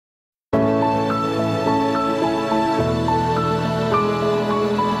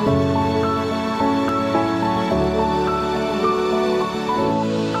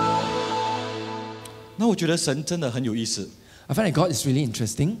觉得神真的很有意思。I find that God is really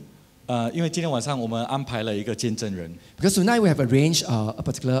interesting. 因为今天晚上我们安排了一个见证人。Because tonight we have arranged a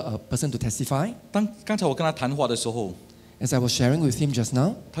particular person to testify. 刚才我跟他谈话的时候， As I was sharing with him just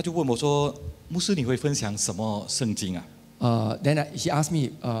now, 他就问我说：“牧师，你会分享什么圣经啊？” then he asked me,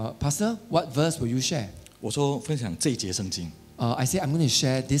 Pastor, what verse will you share? 我说：“分享这一节圣经。” I said, I'm going to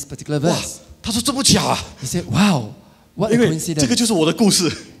share this particular 哇 verse. 他说这么巧啊！ He said, wow, what a 因为 coincidence. 这个就是我的故事，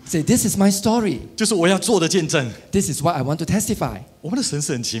 He said, this is my story. 就是我要做的见证。 This is what I want to testify. 我们的神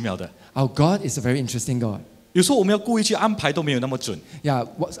是很奇妙的， Our God is a very interesting God. 有时候我们要故意去安排都没有那么准。 Yeah,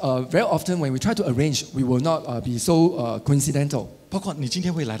 very often when we try to arrange, we will not be so coincidental. 包括你今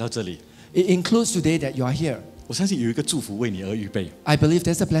天会来到这里， It includes today that you are here. 我相信有一个祝福为你而预备。 I believe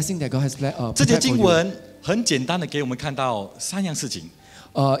there's a blessing that God has 这节 prepared 经 for you. 文很简单的给我们看到3样事情。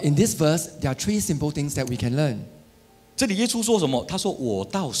 In this verse, there are 3 simple things that we can learn. 这里耶稣说什么？他说：“我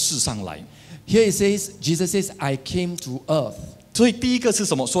到世上来。” Here it says, Jesus says, I came to earth. 所以第一个是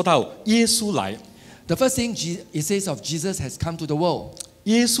什么？说到耶稣来， The first thing it says of Jesus has come to the world.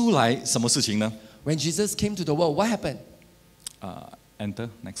 耶稣来什么事情呢 When Jesus came to the world, what happened?？Enter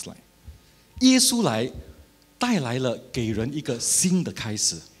next slide。耶稣来带来了给人一个新的开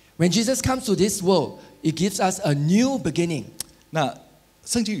始。 When Jesus comes to this world, it gives us a new beginning. 那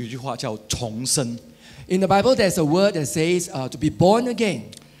圣经有一句话叫重生。 In the Bible, there's a word that says to be born again.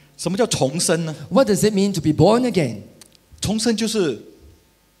 什么叫重生呢？ What does it mean to be born again? 重生就是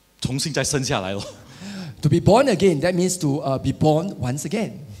重新再生下来了。 To be born again, that means to be born once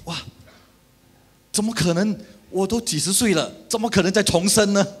again. 哇，怎么可能？我都几十岁了，怎么可能再重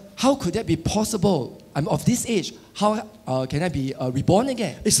生呢？ How could that be possible? I'm of this age. How can I be reborn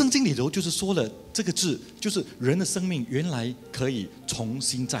again? 圣经里头就是说了这个字，就是人的生命原来可以重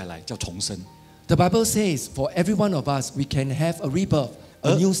新再来，叫重生。 The Bible says for every one of us, we can have a rebirth,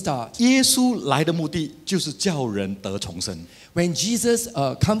 a new start. 耶稣来的目的就是叫人得重生。 When Jesus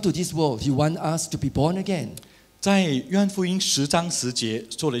come to this world, He wants us to be born again. 在约翰福音10章10节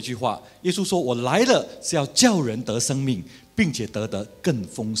说了一句话，耶稣说：“我来了是要叫人得生命，并且得更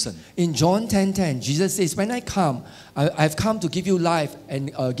丰盛。” In John 10:10, Jesus says, "When I come, I've come to give you life and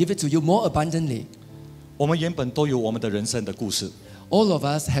give it to you more abundantly." 我们原本都有我们的人生的故事， All of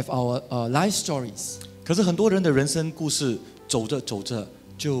us have our life stories. 可是很多人的人生故事走着走着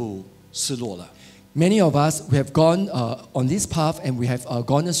就失落了。 Many of us we have gone on this path and we have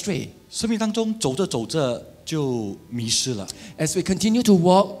gone astray. 生命当中走着走着就迷失了。 As we continue to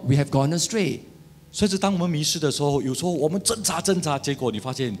walk, we have gone astray. 甚至当我们迷失的时候，有时候我们挣扎，结果你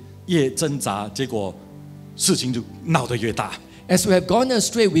发现越挣扎，结果事情就闹得越大。 As we have gone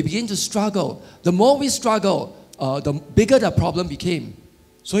astray, we begin to struggle. The more we struggle, the bigger the problem became.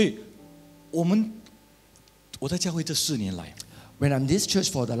 所以，我在教会这4年来， When I'm in this church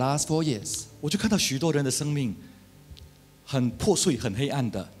for the last 4 years, 我就看到许多人的生命很破碎、很黑暗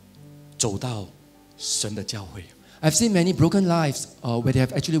的走到神的教会。 I've seen many broken lives where they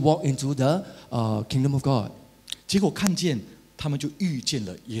have actually walked into the kingdom of God. 结果看见他们就遇见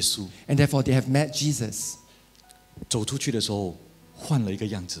了耶稣， And therefore they have met Jesus. 走出去的时候换了一个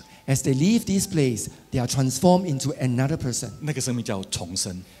样子， As they leave this place, they are transformed into another person. 那个生命叫重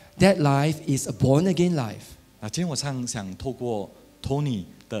生。 That life is a born again life. 今天晚上想透过 Tony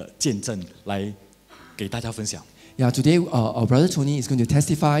的见证来给大家分享。 Yeah, today our brother Tony is going to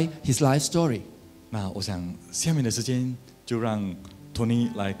testify his life story. 那我想下面的时间就让 Tony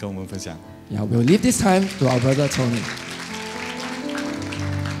来跟我们分享。 Yeah, we'll leave this time to our brother Tony.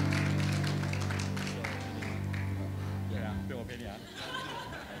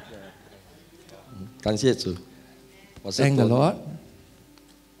 感谢主，我是 Thank the 多 Lord.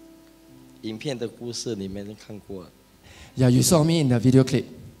 影片的故事里面看过， Yeah, you saw me in the video clip.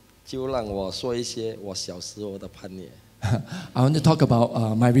 就让我说一些我小时候的叛逆。 I want to talk about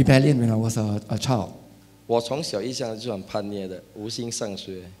my rebellion when I was a child. 我从小一向就很叛逆的，无心上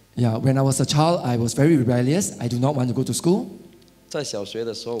学。 Yeah, when I was a child, I was very rebellious. I do not want to go to school. 在小学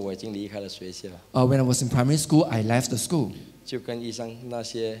的时候，我已经离开了学校， When I was in primary school, I left the school. 就跟医生那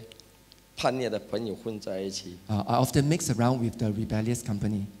些叛逆的朋友混在一起。 I often mix around with the rebellious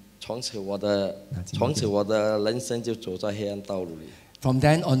company. 从此我的人生就走在黑暗道路里。 From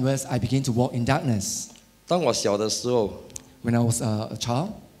then onwards, I began to walk in darkness. 当我小的时候， When I was a child,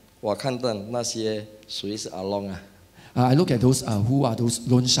 我看到那些谁是阿龙啊， I look at those who are those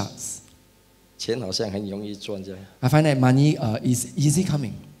loan sharks. 钱好像很容易赚这样。 I find that money is easy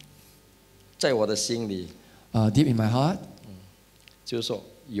coming. 在我的心里， Deep in my heart, 就是说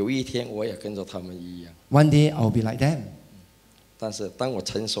有一天我也跟着他们一样。 one day I'll be like them. 但是当我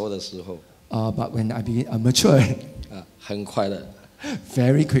成熟的时候， But when I begin mature, 很快的，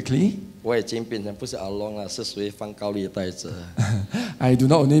 very quickly, 我已经变成不是阿龙了，是属于放高利贷者。I do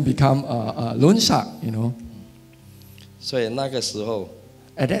not only become a loan shark, you know. 所以那个时候，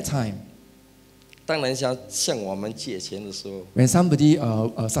 At that time, 当人家向我们借钱的时候， when somebody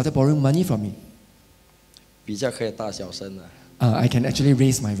started borrowing money from me, 比较可以大小声了。I can actually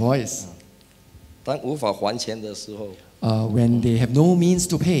raise my voice. 当无法还钱的时候， When they have no means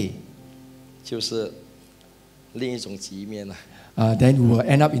to pay, 就是另一种局面了。then we will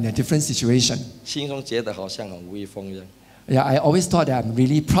end up in a different situation. 心中觉得好像很威风一样， Yeah, I always thought that I'm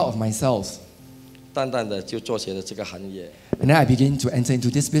really proud of myself. 淡淡的就做起了这个行业， And then I begin to enter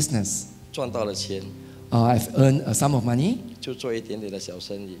into this business. 赚到了钱， I've earned a sum of money. 就做一点点的小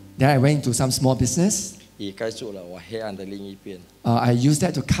生意， Then I went into some small business. 也盖住了我黑暗的另一边。I used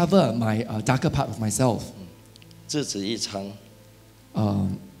that to cover my darker part of myself. 日子一长，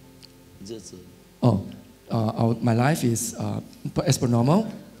 Um, 日子 my life is as per normal.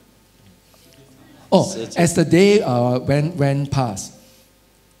 As the day went past.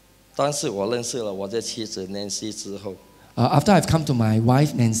 但是我认识了我的妻子Nancy之后， After I've come to my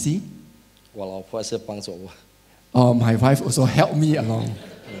wife Nancy, 我老婆是帮助我， my wife also helped me along.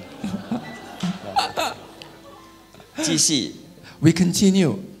 继续 We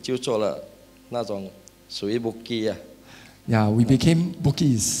continue. 就做了那种属于木屐啊， Yeah, we became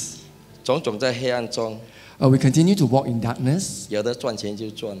bookies. 种种在黑暗中， We continue to walk in darkness. 有的赚钱就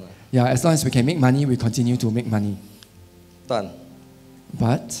赚了， Yeah, as long as we can make money, we continue to make money. 但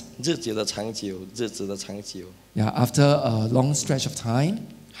But 日子的长久， yeah, after a long stretch of time,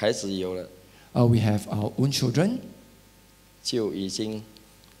 孩子有了， we have our own children. 就已经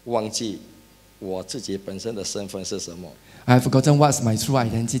忘记我自己本身的身份是什么， I have forgotten what's my true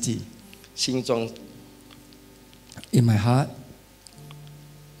identity. 心中 In my heart,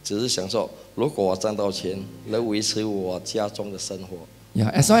 只是想说，如果我赚到钱，能维持我家中的生活，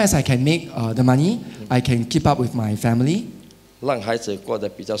 yeah, as long as I can make the money, I can keep up with my family, 让孩子过得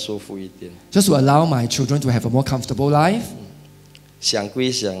比较舒服一点。 just to allow my children to have a more comfortable life. 想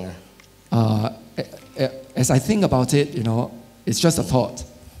归想啊， As I think about it, you know, it's just a thought.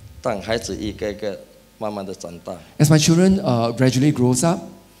 但孩子一个个慢慢的长大， As my children gradually grows up,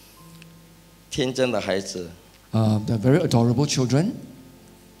 天真的孩子 they're very adorable children.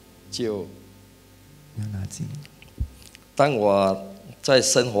 就，当我在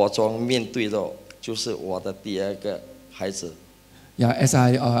生活中面对的，就是我的第二个孩子， Yeah, as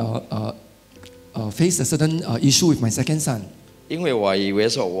I face a certain issue with my second son. 因为我以为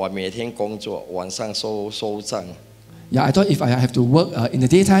说我每天工作，晚上收账， Yeah, I thought if I have to work in the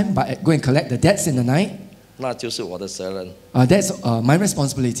daytime, but I go and collect the debts in the night, 那就是我的责任。 that's my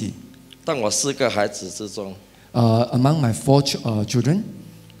responsibility. 但我4个孩子之中， Among my 4 children,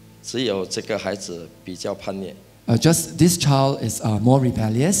 只有这个孩子比较叛逆。 just this child is more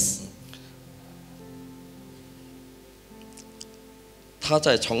rebellious. 他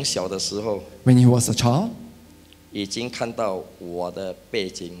在从小的时候 When he was a child, 已经看到我的背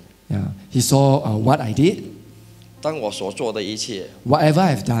景， yeah, he saw what I did, 当我所做的一切， whatever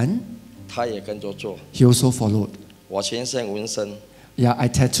I've done, 他也跟着做。 he also followed. 我全身纹身， Yeah, I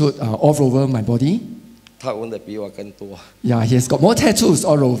tattooed all over my body. 他纹的比我更多。 Yeah, he has got more tattoos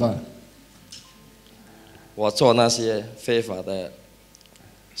all over. 我做那些非法的，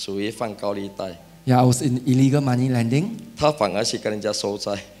属于放高利贷， Yeah, I was in illegal money lending. 他反而去跟人家收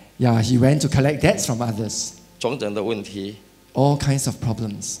债， Yeah, he went to collect debts from others. 种种的问题 All kinds of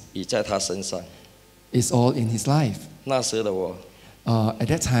problems. 已在他身上。 It's all in his life. 那时的我 At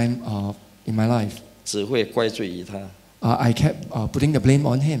that time in my life, 只会怪罪于他， I kept putting the blame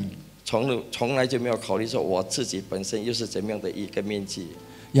on him. 从来就没有考虑说我自己本身又是怎么样的一个面积。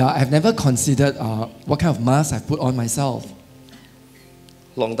 Yeah, I've never considered what kind of mask I've put on myself.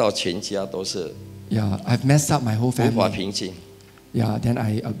 弄到全家都是 Yeah, I've messed up my whole 无法 family. 平静， Yeah, then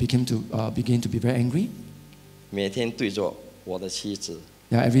I begin to be very angry. 每天对着我的妻子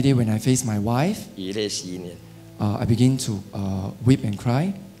Yeah, every day when I face my wife, 以泪洗脸， I begin to weep and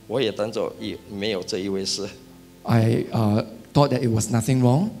cry. 我也当作没有这一回事， I thought that it was nothing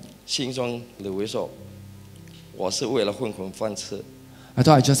wrong. 心中认为说我是为了混口饭吃， I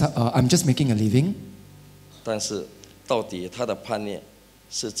thought I'm just making a living. 但是到底他的叛逆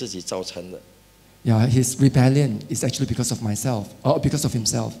是自己造成的， Yeah, his rebellion is actually because of myself, or because of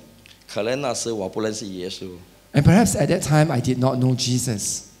himself. 可能那时我不认识耶稣， And perhaps at that time I did not know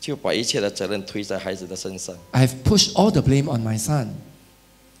Jesus. 就把一切的责任推在孩子的身上， I have pushed all the blame on my son.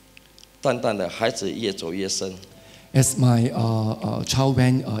 淡淡的孩子越走越深， As my child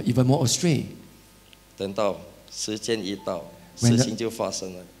went even more astray. 等到时间一到， When 事 the- 情就发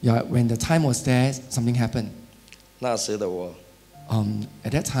生了。 Yeah, when the time was there, something happened. 那时的我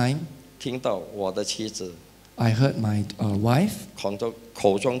At that time, 听到我的妻子 I heard my wife.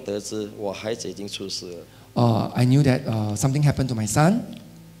 口中得知我孩子已经出事了。I knew that something happened to my son.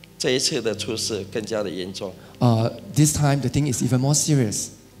 这一次的出事更加的严重， This time the thing is even more serious.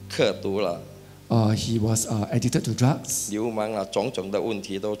 嗑毒了， He was addicted to drugs. 流氓了，种种的问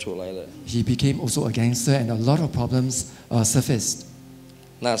题都出来了。 He became also a gangster, and a lot of problems surfaced.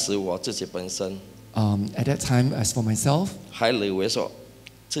 那时我自己本身 At that time, as for myself, 还以为说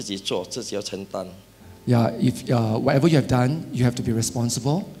自己做自己要承担， yeah, if whatever you have done, you have to be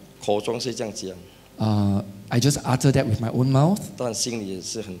responsible. 口中是这样讲， I just uttered that with my own mouth, 但心里也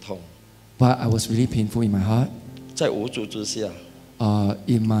是很痛。 but I was really painful in my heart. 在无助之下，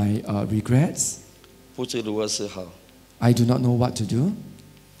 In my regrets, 不知如何是好， I do not know what to do.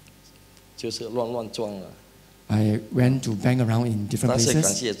 就是乱撞了。 I went to bang around in different 但是感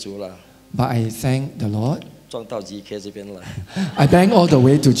places, 谢主了， but I thank the Lord. 撞到 GK 这边来， I banged all the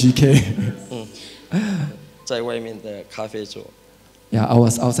way to GK. 在外面的咖啡座。 Yeah, I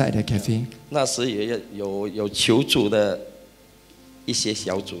was outside the cafe. 那时也有求助的一些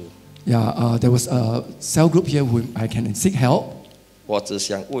小组， Yeah, there was a cell group here whom I can seek help. 我只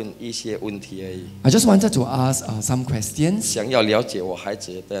想问一些问题而已， I just wanted to ask some questions. 想要了解我孩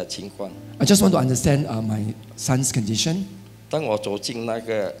子的情况。 I just want to understand my son's condition. 当我走进那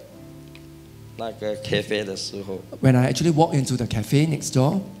个cafe 的时候， When I actually walked into the cafe next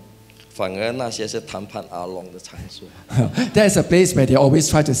door, 反而那些是谈判阿龙的场所。 there's a place where they always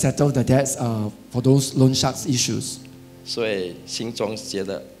try to settle the debts for those loan sharks issues. 所以心中觉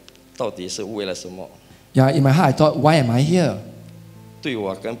得，到底是为了什么？ Yeah, in my heart I thought, why am I here? 对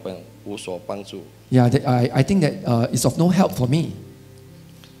我根本无所帮助。 Yeah, I think that it's of no help for me.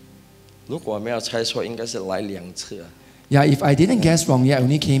 如果没有猜错，应该是来2次啊， Yeah, if I didn't guess wrongly, I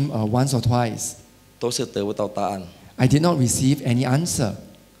only came once or twice. 都是得不到答案。 I did not receive any answer.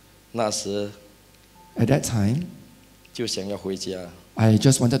 那时 At that time, 就想要回家， I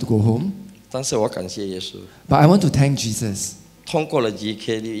just wanted to go home. 但是我感谢耶稣， But I want to thank Jesus. 通过了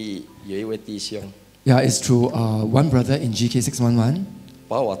GK 有一位弟兄 Yeah, it's through one brother in GK 611.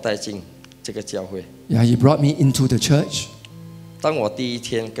 把我带进这个教会。 Yeah, he brought me into the church. 当我第一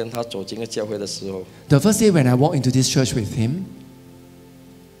天跟他走进个教会的时候， The first day when I walked into this church with him,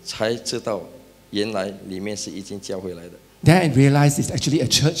 才知道原来里面是一间教会来的。 then I realized it's actually a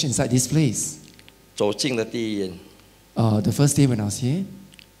church inside this place. 走进的第一眼， The first day when I was here,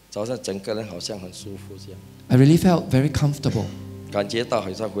 早上整个人好像很舒服这样， I really felt very comfortable. 感觉到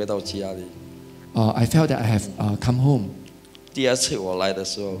好像回到家里。 I felt that I have come home. 第二次我来的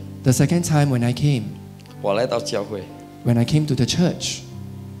时候， The second time when I came到教会， to the church,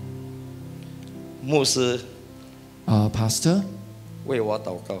 牧师 pastor, 为我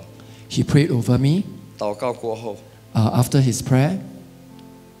祷告， he prayed over me. 祷告过后， After his prayer,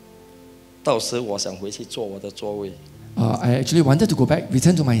 到时我想回去坐我的座位， I actually wanted to go back,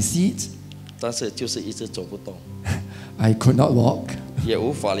 return to my seat. 但是就是一直走不动， I could not walk. 也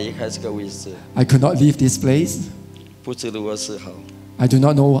无法离开这个位置， I could not leave this place. 不知如何是好。 I do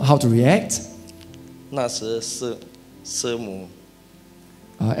not know how to react. 那时师母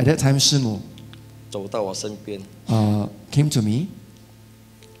At that time, Shimu 走到我身边， came to me.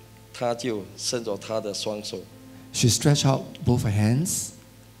 他就伸着他的双手 She stretched out both her hands.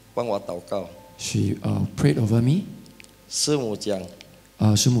 帮我祷告。 She prayed over me. 师母讲，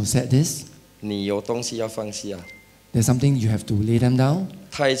 Shimu said this. 你有东西要放下。 There's something you have to lay them down.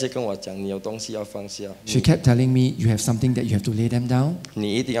 他一直跟我讲，你有东西要放下， She kept telling me, you have something that you have to lay them down.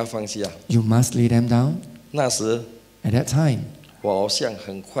 你一定要放下。 You must lay them down. 那时 At that time, 我好像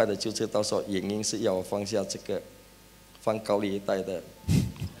很快的就知道说，原因是要我放下这个放高利贷的，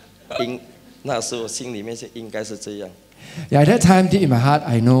那时候心里面是应该是这样。 yeah, at that time, deep in my heart,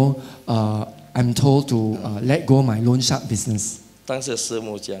 I know I'm told to let go my loan shark business. 但是师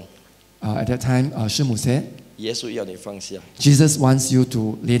母讲， At that time, Shimu said, 耶稣要你放下。 Jesus wants you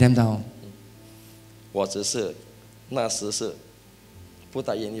to lay them down. 我只是那时是不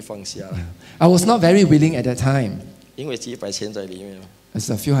大愿意放下， I was not very willing at that time. 因为几百千在里面，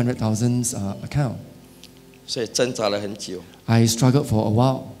 It's a few hundred thousands account. 所以挣扎了很久。 I struggled for a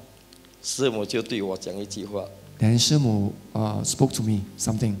while. 师母就对我讲一句话： Then Shimu spoke to me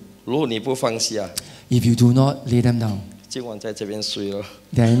something. 如果你不放下， If you do not lay them down, 今晚在这边睡了。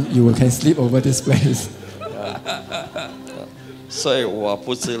 then you can sleep over this place. 所以我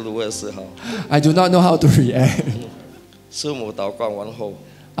不知如何是好。 I do not know how to react. 师母祷告完后，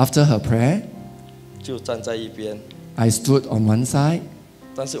 After her prayer, 就站在一边， I stood on one side.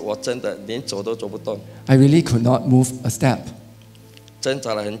 但是我真的连走都走不动， I really could not move a step. 挣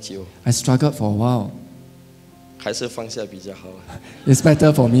扎了很久。 I struggled for a while. 还是放下比较好。It's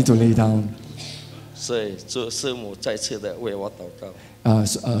better for me to lay down. 所以祝师母再次的为我祷告。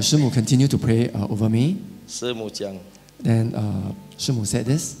师母 continue to pray over me. 师母讲 Then 师母 said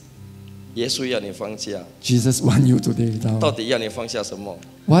this. 耶稣要你放下， Jesus want you to lay 到 down. 底要你放下什么？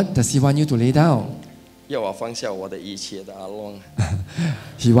 What does he want you to lay down? 要我放下我的一切的阿龙，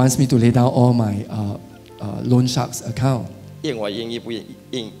 He wants me to lay down all my loan sharks account. 愿我愿意不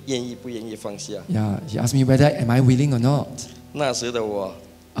愿意放下？ Yeah, he asked me whether am I willing or not. 那时的我，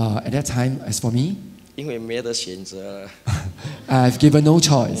 At that time, as for me, 因为没得选择， I've given no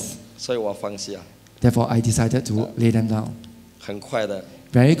choice. 所以我放下。 Therefore, I decided to lay them down. 很快的，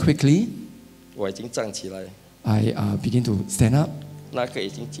 Very quickly, 我已经站起来， I begin to stand up. 那个已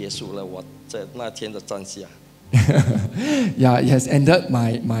经结束了我在那天的站下。 Yeah, it has ended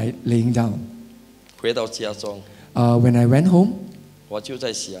my laying down. 回到家中， When I went home, 我就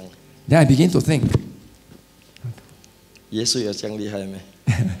在想， then I began to think, 耶稣有这样厉害没？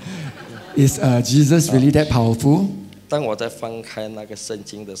 is Jesus really that powerful? 当我在翻开那个圣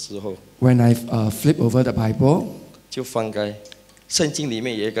经的时候， When I flip over the Bible, 就翻开圣经里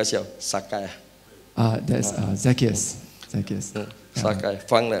面有一个叫撒该， there's Zacchaeus. 撒该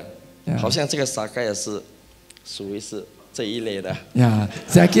翻了， Yeah. 好像这个撒该也是属于是这一类的。 Yeah,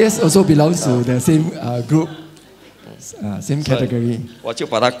 Zacchaeus also belongs to the same group, same category. 我就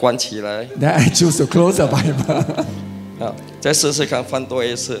把它关起来， Then I choose to close the Bible. 再试试看翻多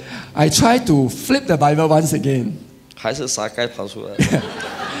一次， I try to flip the Bible once again. 还是撒该跑出来。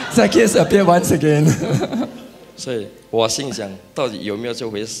 Zacchaeus appeared once again. 所以我心想，到底有没有这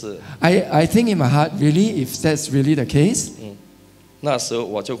回事？ I think in my heart, really, if that's really the case, 那时候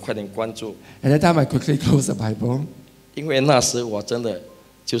我就快点关注， at that time I quickly closed the Bible. 因为那时我真的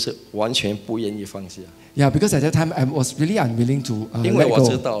就是完全不愿意放下， Yeah, because at that time I was really unwilling to 因为 let 我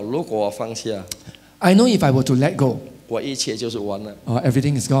知 go. 道，如果我放下， I know if I were to let go, 我一切就是完了，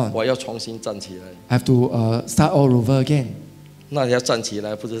 everything is gone. 我要重新站起来。 I have to start all over again. 那要站起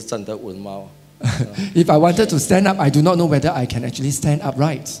来，不是站得稳吗？ If I wanted to stand up, I do not know whether I can actually stand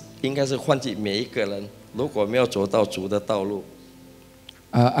upright. 应该是换进每一个人，如果没有走到主的道路，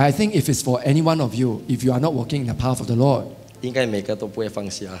 I think if it's for any one of you, if you are not walking in the path of the Lord, 应该每个都不会放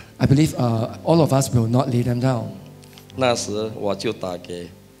下。 I believe all of us will not lay them down. 那时我就打给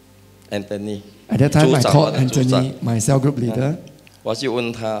Anthony， At that time, I 组长 called 我的组长 Anthony, my cell group leader. 我就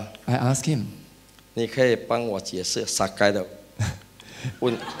问他， I asked him, 你可以帮我解释撒该的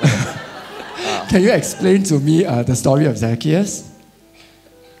问？ can you explain to me the story of Zacchaeus?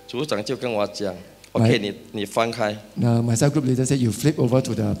 组长就跟我讲 ，OK， 你翻开， My cell group leader said, you flip over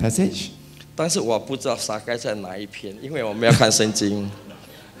to the passage. 但是我不知道撒该在哪一篇，因为我没有看圣经。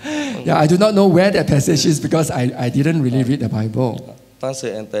 Yeah, I do not know where that passage is because I didn't really read the Bible. 当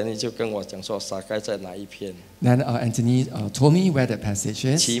时 Anthony 就跟我讲说撒该在哪一篇， Then Anthony told me where that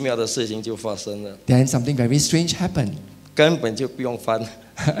passage is. 奇妙的事情就发生了， Then something very strange happened. 根本就不用翻。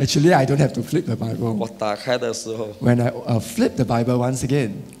 Actually, I don't have to flip the 我 Bible. 打开的时候， When I flip the Bible once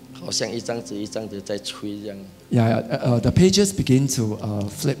again, 好像一张纸一张纸在吹这样， yeah, the pages begin to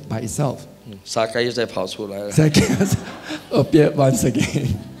flip by itself. 撒该又再跑出来了。 Zacchaeus appeared once again.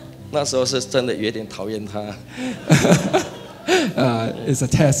 那时候是真的有点讨厌他， It's a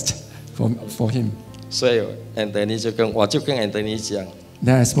test for him. 所以 Anthony 我就跟 Anthony 讲，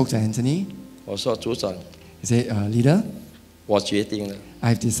 Then I spoke to Anthony. 我说组长， He said, leader, 我决定了，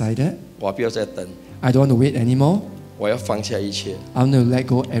 I've decided 我不要再等， I don't want to wait anymore. 我要放下一切 I want to let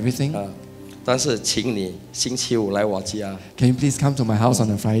go everything. 啊！但是请你星期五来我家。 Can you please come to my house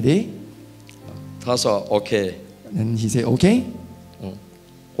on a Friday? 他说 OK， And he said, okay.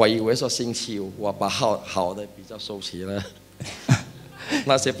 我以为说星期五我把好的比较收起了，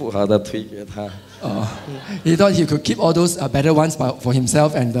那些不好的推给他。 He thought he could keep all those better ones for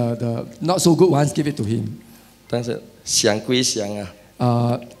himself and the not so good ones give it to him. 但是想归想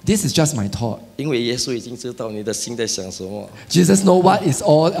啊， This is just my thought. 因为耶稣已经知道你的心在想什么， Jesus knows what is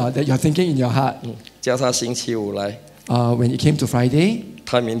all that you're thinking in your heart. 叫他星期五来， When it came to Friday,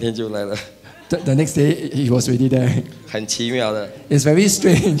 他明天就来了， the next day he was already there. 很奇妙的， It's very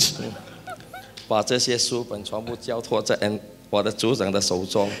strange. 把这些书本全部交托在我的组长的手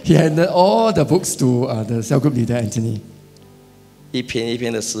中， He handed all the books to the cell group leader, Anthony. 一篇一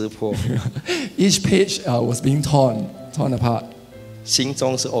篇的撕破， Each page was being torn apart. 心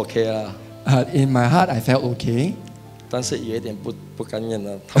中是 OK 啦， In my heart, I felt okay. 但是有一点不甘愿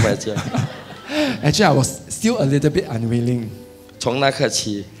了。他们讲， Actually, I was still a little bit unwilling. 从那刻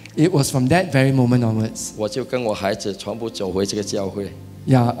起， It was from that very moment onwards. 我就跟我孩子全部走回这个教会。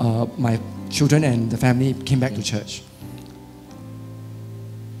 Yeah, my children and the family came back to church.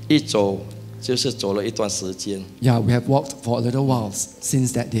 一走就是走了一段时间。Yeah, we have walked for a little while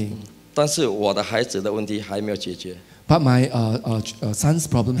since that day. 但是我的孩子的问题还没有解决。But my son's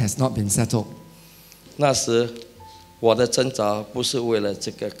problem has not been settled. 那时我的挣扎不是为了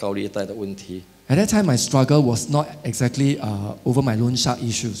这个高利贷的问题， At that time, my struggle was not exactly over my loan shark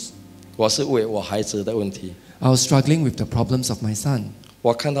issues. 我是为我孩子的问题。 I was struggling with the problems of my son.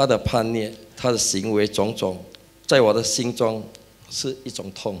 我看他的叛逆，他的行为种种，在我的心中是一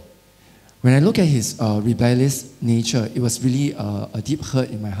种痛。 When I look at his rebellious nature, it was really a deep hurt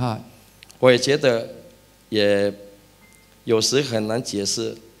in my heart. 我也觉得，也有时很难解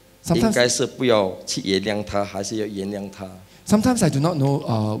释，应该是不要去原谅他，还是要原谅他？ Sometimes I do not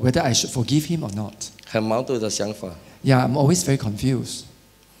know whether I should forgive him or not. 很矛盾的想法。 Yeah, I'm always very confused.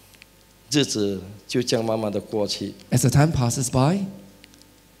 日子就这样慢慢的过去， As the time passes by,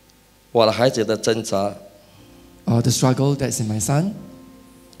 我的孩子的挣扎， the struggle that's in my son,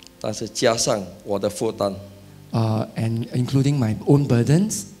 但是加上我的负担， and including my own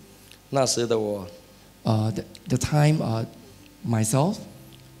burdens, 那时的我 the time myself,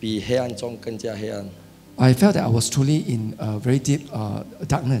 比黑暗中更加黑暗。 I felt that I was truly in a very deep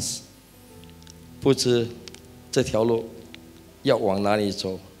darkness. 不知这条路要往哪里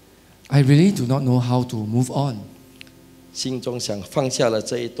走， I really do not know how to move on. 心中想放下了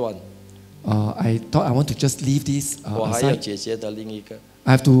这一段， I thought I want to just leave this 我还要 aside. 解决的另一个。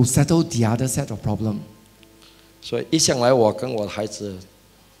 I have to settle the other set of problem. 所以一向来我跟我的孩子，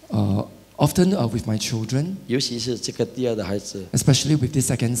 Often with my children, 尤其是这个第二的孩子， especially with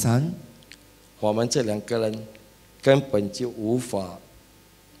this second son, 我们这两个人根本就无法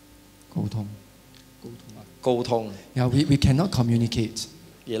沟通， yeah, we cannot communicate.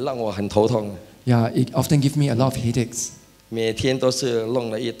 也让我很头痛。 Yeah, it often gives me a lot of headaches. 每天都是弄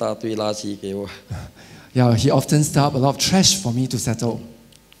了一大堆垃圾给我， Yeah, he often stirred up a lot of trash for me to settle.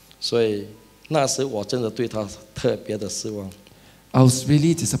 所以那时我真的对他特别的失望。 I was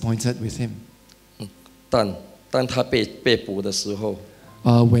really disappointed with him. 但当他被捕的时候，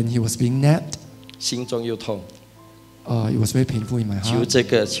 When he was being nabbed, 心中又痛， it was very painful in my 求 heart. 这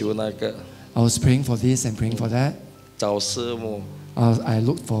个求那个， I was praying for this and praying for that. 找师母， I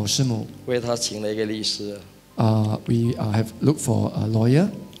looked for Shimu. 为他请了一个律师。 We have looked for a lawyer.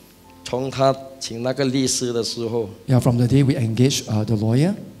 从他请那个律师的时候， Yeah, from the day we engaged the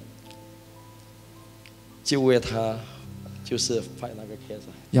lawyer, 就为他就是fight那个 case。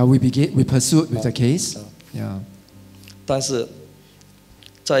 yeah, we pursued with the case. Yeah. 但是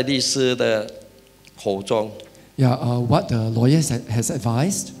在律师的口中， Yeah, what the lawyer has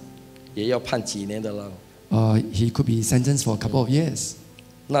advised, 也要判几年的牢。 he could be sentenced for a couple of years.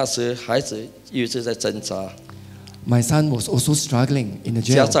 那时孩子一直在挣扎， My son was also struggling in the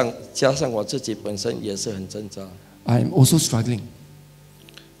jail. 加上我自己本身也是很挣扎。 I'm also struggling.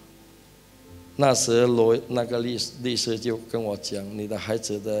 那时那个律师就跟我讲：“你的孩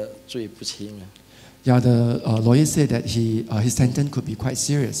子的罪不轻啊。” Yeah, the lawyer said that his sentence could be quite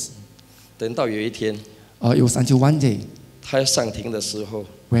serious. 等到有一天， It was until one day 他要上庭的时候，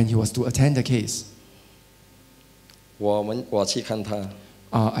 when he was to attend the case. 我去看他，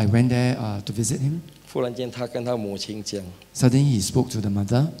 I went there to visit him. 忽然间他跟他母亲讲 Suddenly he spoke to the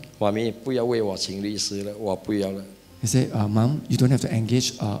mother.：“ 妈咪，不要为我请律师了，我不要了， He said, Mom, you don't have to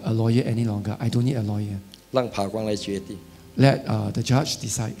engage a lawyer any longer. I don't need a lawyer. 让法官来决定。” Let the judge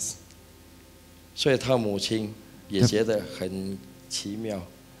decides. 所以他母亲也觉得很奇妙。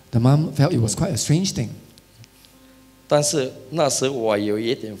 The mom felt it was quite a strange thing. 但是那时我有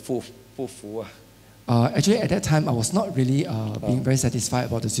一点不服啊， Actually, at that time, I was not really being very satisfied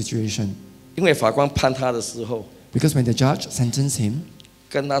about the situation. 因为法官判他的时候， Because when the judge sentenced him,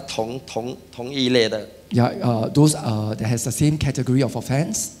 跟他同一类的， yeah, those that has the same category of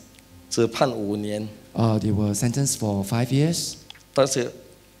offense, 只判5年。 they were sentenced for 5 years. 但是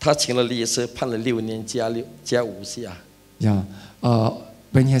他请了律师，判了6年加5下。 Yeah.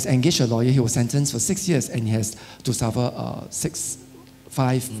 When he has engaged a lawyer, he was sentenced for 6 years and he has to suffer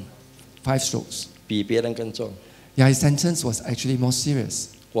 5 strokes. 比别人更重。 Yeah, his sentence was actually more serious.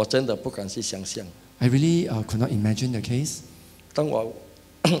 我真的不敢去想象。 I really could not imagine the case.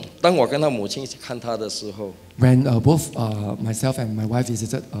 当我跟他母亲一起看他的时候， When both myself and my wife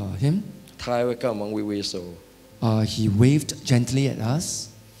visited him, 他还会跟我们挥挥手。 he waved gently at us.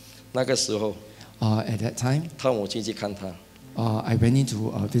 那个时候， At that time, 他母亲去看他。 I went in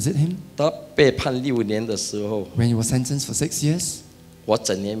to visit him. 他被判6年的时候， When he was sentenced for 6 years, 我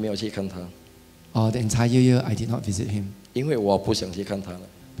整年没有去看他， the entire year I did not visit him 因为我不想去看他了。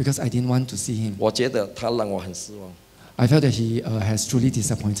 because I didn't want to see him. 我觉得他让我很失望。 I felt that he has truly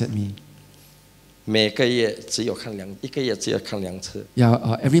disappointed me. 每个月只有看一个月只有看2次，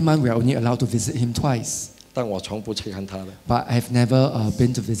 Yeah, every month we are only allowed to visit him twice. 但我从不去看他的。 But I've never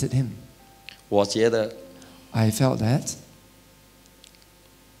been to visit him. 我觉得 I felt that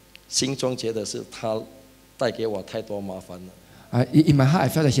心中觉得是他带给我太多麻烦了。 in my heart, I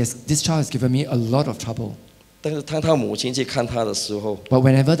felt that this child has given me a lot of trouble. 但是当他母亲去看他的时候， But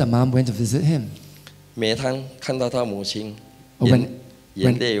whenever the mom went to visit him, 每当看到他母亲， when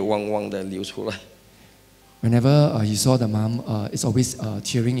眼泪汪汪的流出来。 whenever he saw the mom, it's always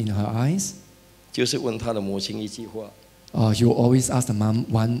tearing in her eyes. 就是问他的母亲一句话 He will always ask the mom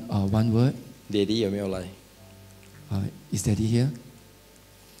one word. 爹地有没有来？ Is Daddy here?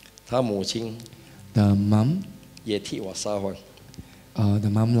 他母亲 The mom, 也替我撒谎， the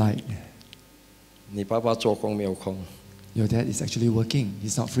mom like, 你爸爸做工没有空， your dad is actually working.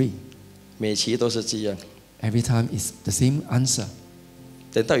 He's not free. 每期都是这样。 Every time it's the same answer.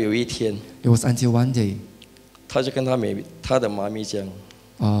 等到有一天， It was until one day, 他就跟他的妈咪讲，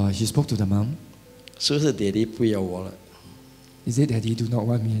 he spoke to the mom. 是不是爹地不要我了？ Is it Daddy do not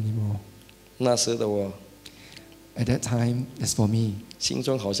want me anymore? 那时的我 At that time, as for me, 心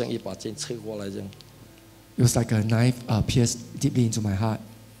中好像一把剑刺过来这样， it was like a knife pierced deeply into my heart.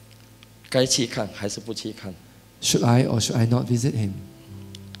 该去看还是不去看？ Should I or should I not visit him?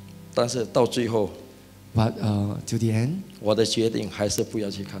 但是到最后， But till the end, 我的决定还是不要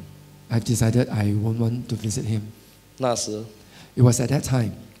去看。 I've decided I won't want to visit him. 那时 It was at that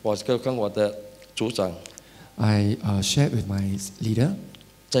time 我就跟我的组长 I shared with my leader.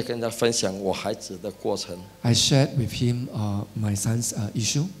 在跟他分享我孩子的过程， I shared with him my son's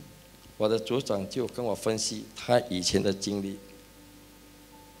issue. 我的组长就跟我分析他以前的经历。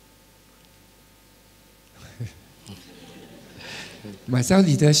 My cell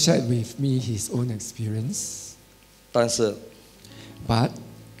leader shared with me his own experience. 但是 But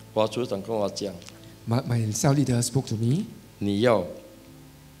我组长跟我讲， my cell leader spoke to me. 你要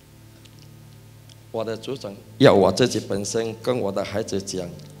我的组长要我自己本身跟我的孩子讲，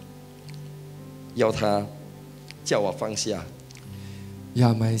要他叫我放下。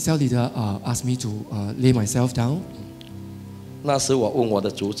 Yeah, my cell leader asked me to lay myself down. 那时我问我的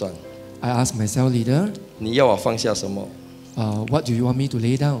组长， I asked my cell leader, 你要我放下什么？ what do you want me to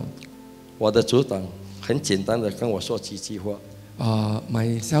lay down? 我的组长很简单的跟我说几句话，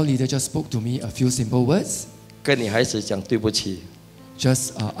 My cell leader just spoke to me a few simple words. 跟你孩子讲对不起，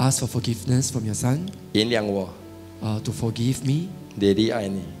 Just ask for forgiveness from your son, 原谅我， to forgive me. 爹地爱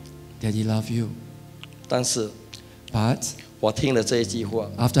你。 Daddy love you. 但是 But 我听了这一句话，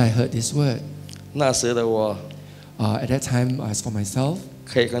 after I heard this word, 那时的我 at that time, as for myself,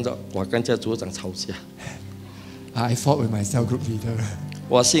 可以我跟这组长吵架。 I fought with my cell group leader.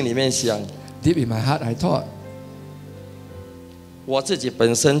 我心里面想， Deep in my heart, I thought, 我自己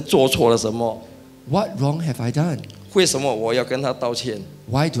本身做错了什么？ what wrong have I done? 为什么我要跟他道歉？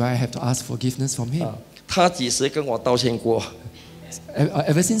 Why do I have to ask forgiveness from him? 他几时跟我道歉过？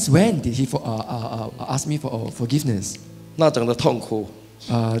 Ever since when did he ask me for forgiveness? 那种的痛苦，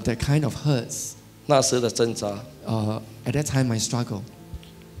 That kind of hurts. 那时的挣扎， At that time, my struggle.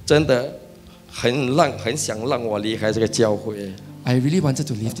 真的很想让我离开这个教会， I really wanted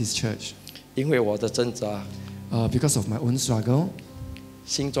to leave this church 因为我的挣扎， because of my own struggle.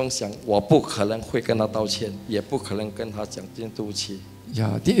 心中想我不可能会跟他道歉，也不可能跟他讲对不起。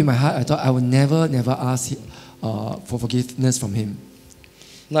 Yeah, deep in my heart, I thought I would never ask for forgiveness from him.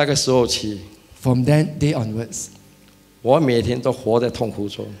 那个时候起， From that day onwards, 我每天都活在痛苦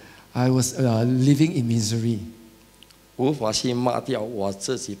中， I was living in misery. 无法去抹掉我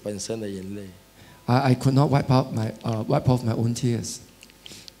自己本身的眼泪， I could not wipe off my own tears.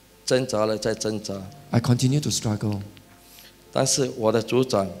 挣扎了再挣扎， I continued to struggle. 但是我的组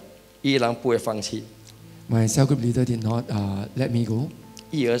长依然不会放弃， My cell group leader did not let me go.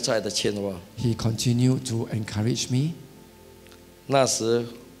 一而再的劝我。 He continued to encourage me. 那时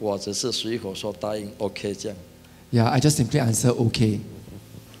我只是随口说答应 OK 这样。 Yeah, I just simply answered okay.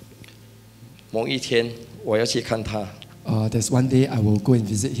 某一天我要去看他， There's one day I will go and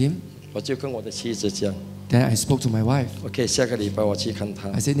visit him. 我就跟我的妻子讲 Then I spoke to my wife. ，OK， 下个礼拜我去看他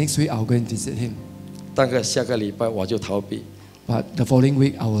I。said next week I'll go and visit him. 大概下个礼拜我就逃避， But the following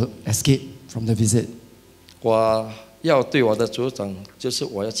week I will escape from the visit. 我要对我的组长，就是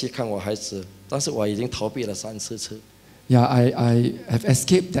我要去看我孩子，但是我已经逃避了3、4次。 Yeah, I have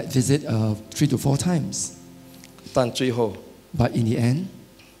escaped that visit 3 to 4 times. 但最后 But in the end,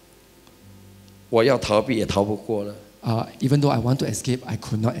 我要逃避也逃不过了， even though I want to escape, I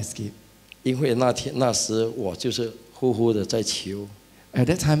could not escape. 因为那时我就是呼呼的在求， At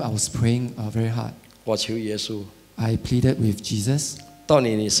that time, I was praying very hard. 我求耶稣， I pleaded with Jesus. 到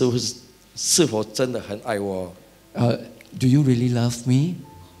底你是不是是否真的很爱我？ Do you really love me?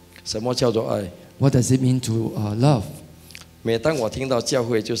 什么叫做爱？ What does it mean to love? 每当我听到教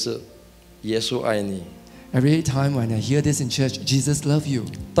会，就是耶稣爱你。 Every time when I hear this in church, Jesus love you.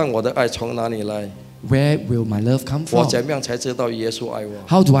 但我的爱从哪里来？ Where will my love come 我 from? 怎么样才知道耶稣爱我？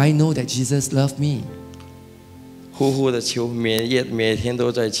 How do I know that Jesus loved me? 呼呼的求，每天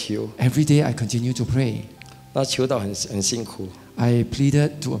都在求， Every day I continue to pray. 那求到很辛苦， I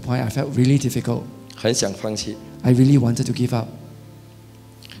pleaded to a point I felt really difficult. 很想放弃。 I really wanted to give up.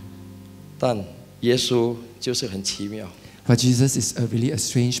 但耶稣就是很奇妙。 But Jesus is really a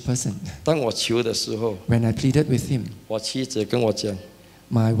strange person. 当我求的时候， When I pleaded with him, 我妻子跟我讲，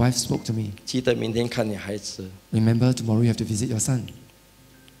 my wife spoke to me. 记得明天看你孩子， Remember, tomorrow you have to visit your son.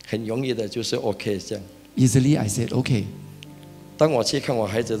 很容易的就是 OK 这样。 Easily I said, okay. 当我去看我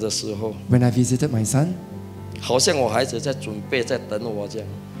孩子的时候， When I visited my son, 好像我孩子在准备，在等我这样。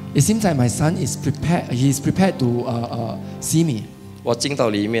 it seems like my son is prepared. He is prepared to see me. 我进到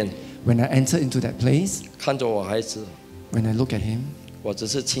里面， When I entered into that place, 看着我孩子， when I look at him, 我只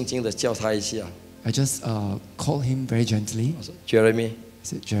是轻轻的叫他一下， I just called him very gently. 我说 Jeremy， I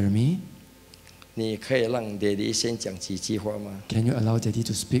said, Jeremy, 你可以让爹地先讲几句话吗？ can you allow Daddy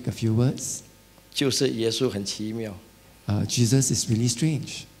to speak a few words? 就是耶稣很奇妙， Jesus is really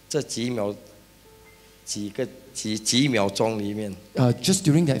strange. 这几秒钟里面， Just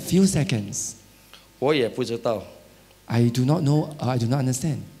during that few seconds, 我也不知道 I do not know, I do not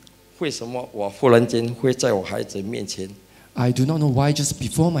understand. 为什么我忽然间会在我孩子面前 I do not know why just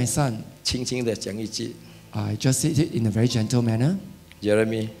before my son, 轻轻的讲一句 I just said it in a very gentle manner.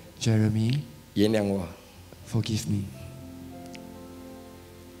 ：“Jeremy， Jeremy, 原谅我， forgive me.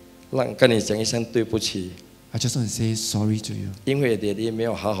 跟你讲一声对不起， I just want to say sorry to you 因为爹地没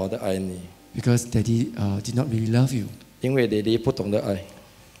有好好的爱你， because Daddy did not really love you, 因为爹地不懂得爱，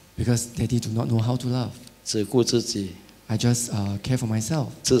 because Daddy do not know how to love. 只顾自己， I just care for myself.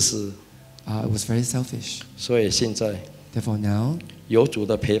 自私。 I was very selfish. 所以现在 Therefore now, 有主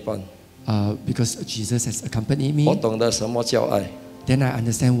的陪伴， because Jesus has accompanied 我 me, 懂得什么叫爱， then I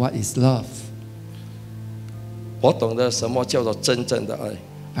understand what is love. 我懂得什么叫做真正的爱。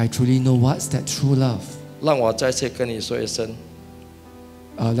 I truly know what's that true love. 让我再次跟你说一声，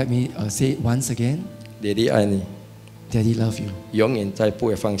 Let me say it once again. 爹地爱你， Daddy love you. 永远再不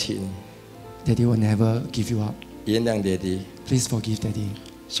会放弃你， Daddy will never give you up. 原谅爹地。 Please forgive Daddy.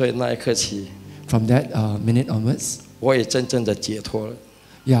 所以那一刻起， From that minute onwards, 我也真正的解脱了，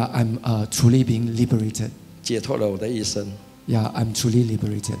 yeah, I'm truly being liberated. 解脱了我的一生， Yeah, I'm truly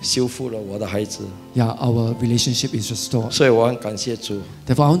liberated. 修复了我的孩子。 Yeah, our relationship is restored. 所以我很感谢主，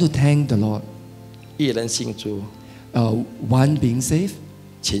 Therefore, I want to thank the Lord. 一人信主， One being saved,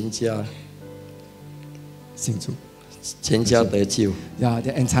 全家信主. 全家得救。 Yeah,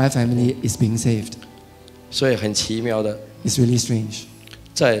 the entire family is being saved. 所以很奇妙的， It's really strange.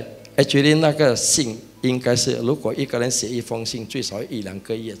 在actually那个信应该是，如果一个人写一封信，最少1-2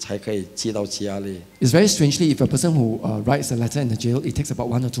个月才可以寄到家里。 It's very strangely, if a person who writes a letter in the jail, it takes about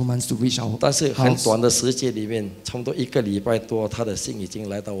 1 or 2 months to reach our 但是很 house. 短的时间里面，差不多1个礼拜多，他的信已经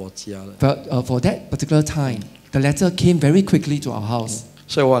来到我家了。 But for that particular time, the letter came very quickly to our house.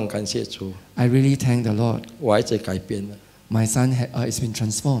 所以我很感谢主， I really thank the Lord. 我孩子改变了， My son has been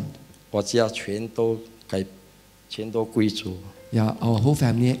transformed. 我家全都归主。 Yeah, our whole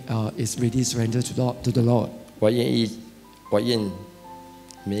family is really surrendered to the Lord. 我愿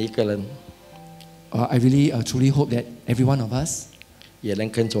每一个人 I really truly hope that every one of us, 也能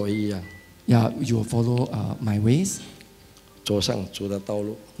跟我一样， yeah, you will follow my ways. 走上主的道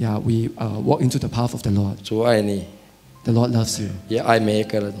路。 Yeah, we walk into the path of the Lord. 主爱你， The Lord loves you. 也爱每一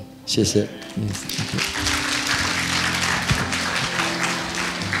个人。谢谢。 Yes, thank you.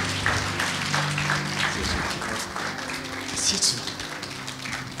 谢主，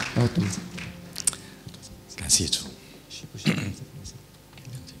要读。感谢主。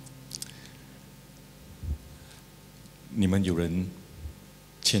你们有人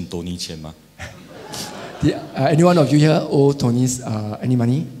欠多尼钱吗？ Any one of you here owe Tony's any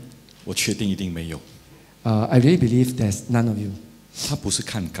money? 我确定一定没有。 I really believe there's none of you. 他不是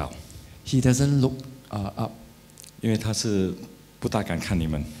看稿， He doesn't look up. 因为他是不大敢看你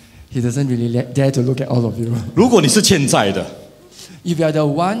们。 He doesn't really dare to look at all of you. 如果你是欠债的， If you are the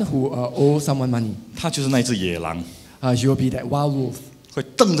one who owes someone money, 他就是那只野狼， he will be that wild wolf. 会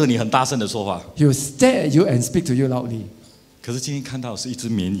瞪着你很大声的说话。 He will stare at you and speak to you loudly. 可是今天看到是一只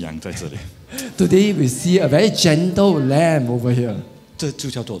绵羊在这里， Today we see a very gentle lamb over here. 这就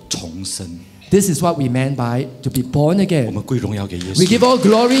叫做重生。 This is what we meant by to be born 我 again. 们归荣耀给耶 We 稣。 give all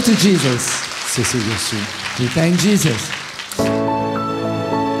glory to Jesus. 谢谢耶稣。 We thank Jesus.